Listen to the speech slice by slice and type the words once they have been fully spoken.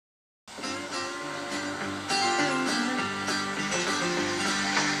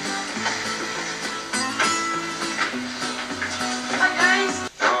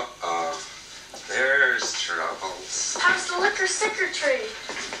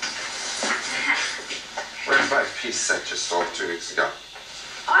piece set you sold 2 weeks ago?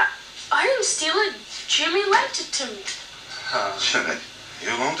 I didn't steal it. Jimmy lent it to me. Jimmy? You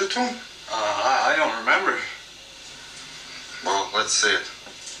loaned it to him? I don't remember. Well, let's see it.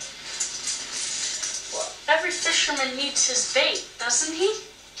 Well, every fisherman needs his bait, doesn't he?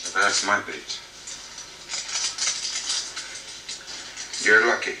 That's my bait. You're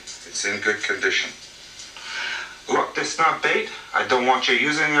lucky. It's in good condition. Look, this is not bait. I don't want you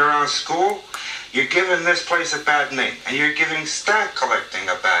using it around school. You're giving this place a bad name, and you're giving stamp collecting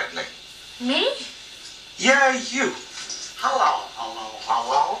a bad name. Me? Yeah, you. Hello, hello,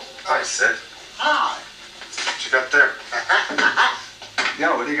 hello. Hi, Sid. Hi. What you got there?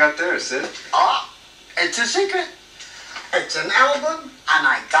 Yeah, what do you got there, Sid? Oh, it's a secret. It's an album, and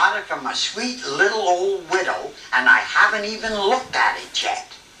I got it from a sweet little old widow, and I haven't even looked at it yet.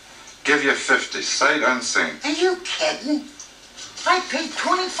 Give you 50, sight unseen. Are you kidding? I paid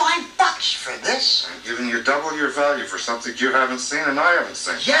 $25 for this. I'm giving you double your value for something you haven't seen and I haven't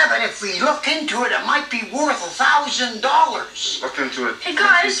seen. Yeah, but if we look into it, it might be worth $1,000. Look into it. Hey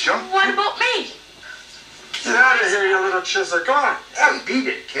guys, what about me? Get out of here, you little chisel. Go on. Hey, beat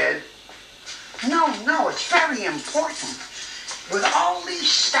it, kid. No, it's very important. With all these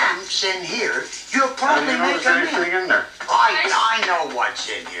stamps in here, you'll probably make there's them anything in there. I know what's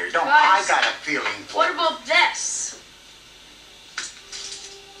in here. Don't I got a feeling for What it. about this?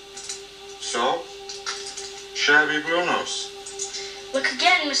 So? Shabby Brunos. Look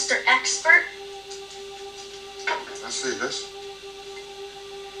again, Mr. Expert. I see this.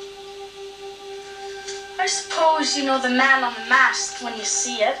 I suppose you know the man on the mast when you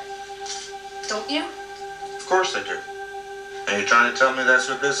see it. Don't you? Of course I do. And you're trying to tell me that's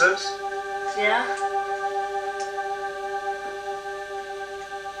what this is? Yeah.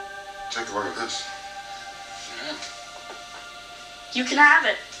 Take a look at this. You can have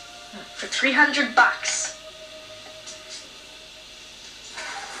it for $300.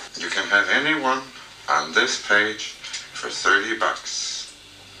 You can have anyone on this page for $30.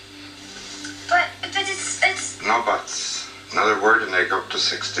 But it's... No buts. Another word and they go up to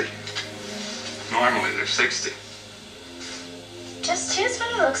 60. Normally they're 60. Just here's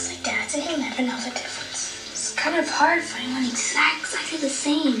what it looks like, Dad, and he'll never know the difference. It's kind of hard finding one exactly the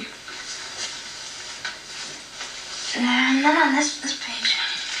same. Not on this page.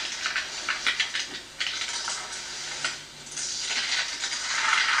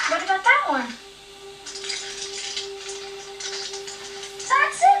 What about that one?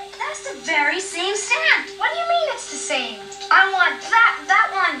 That's it. That's the very same stamp. What do you mean it's the same? I want that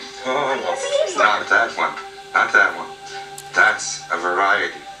one. Oh, Yes, it is. not that one. Not that one. That's a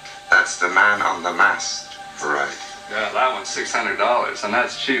variety. That's the man on the mast variety. Yeah, that one's $600, and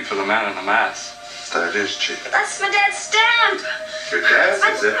that's cheap for the man in the mast. That is cheap. That's my dad's stamp. Your dad's,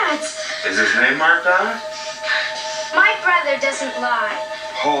 My is it? dad's. Is his name marked on it? My brother doesn't lie.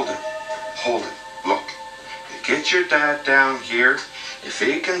 Hold it. Hold it. Look. You get your dad down here. If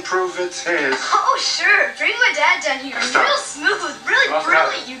he can prove it's his. Oh, sure. Bring my dad down here. Stop. Real smooth. Really Stop.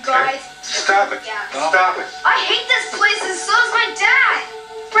 brilliant, you guys. Stop it. Yeah. Stop it. I hate this place and so does my dad.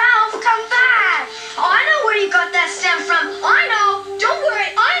 Ralph, come back. Oh, I know where you got that stamp from. I know. Don't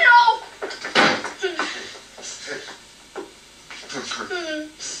worry. I know.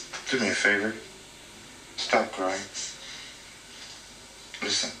 Do me a favor. Stop crying.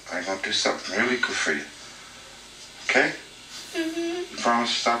 Listen, I'm going to do something really good for you. Okay? You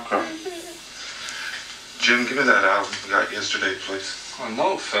promise to stop crying? Jim, give me that album we got yesterday, please. Oh,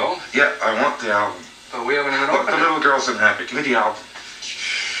 no, Phil. Yeah, I want the album. But we haven't even Look, opened the it. little girl's unhappy. Give me the album.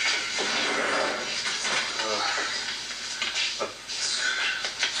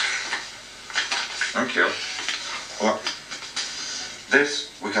 Thank you. Look, this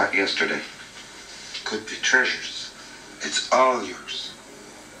we got yesterday. Could be treasures. It's all yours.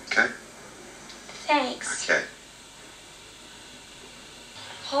 Okay? Thanks. Okay.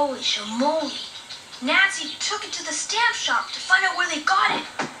 Holy shamoly. Nancy took it to the stamp shop to find out where they got it.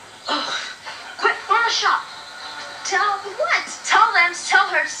 Ugh. Quick, run the shop. Tell what? Tell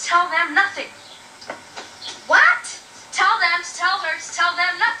her to tell them nothing. What? Tell her to tell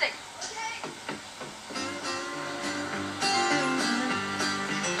them nothing.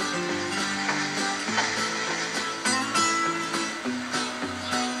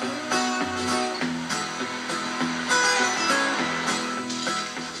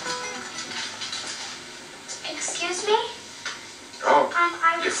 Excuse me? Oh,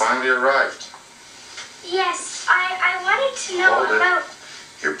 I you was... finally arrived. Yes, I wanted to know Hold it. about...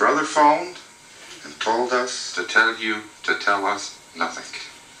 Your brother phoned and told us to tell you to tell us nothing.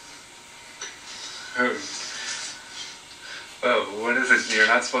 Well, what is it you're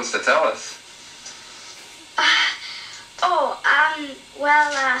not supposed to tell us?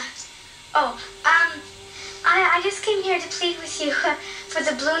 I just came here to plead with you for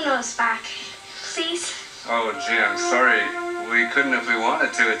the blue nose back. Please? Oh, gee, I'm sorry. We couldn't if we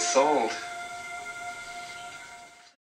wanted to. It's sold.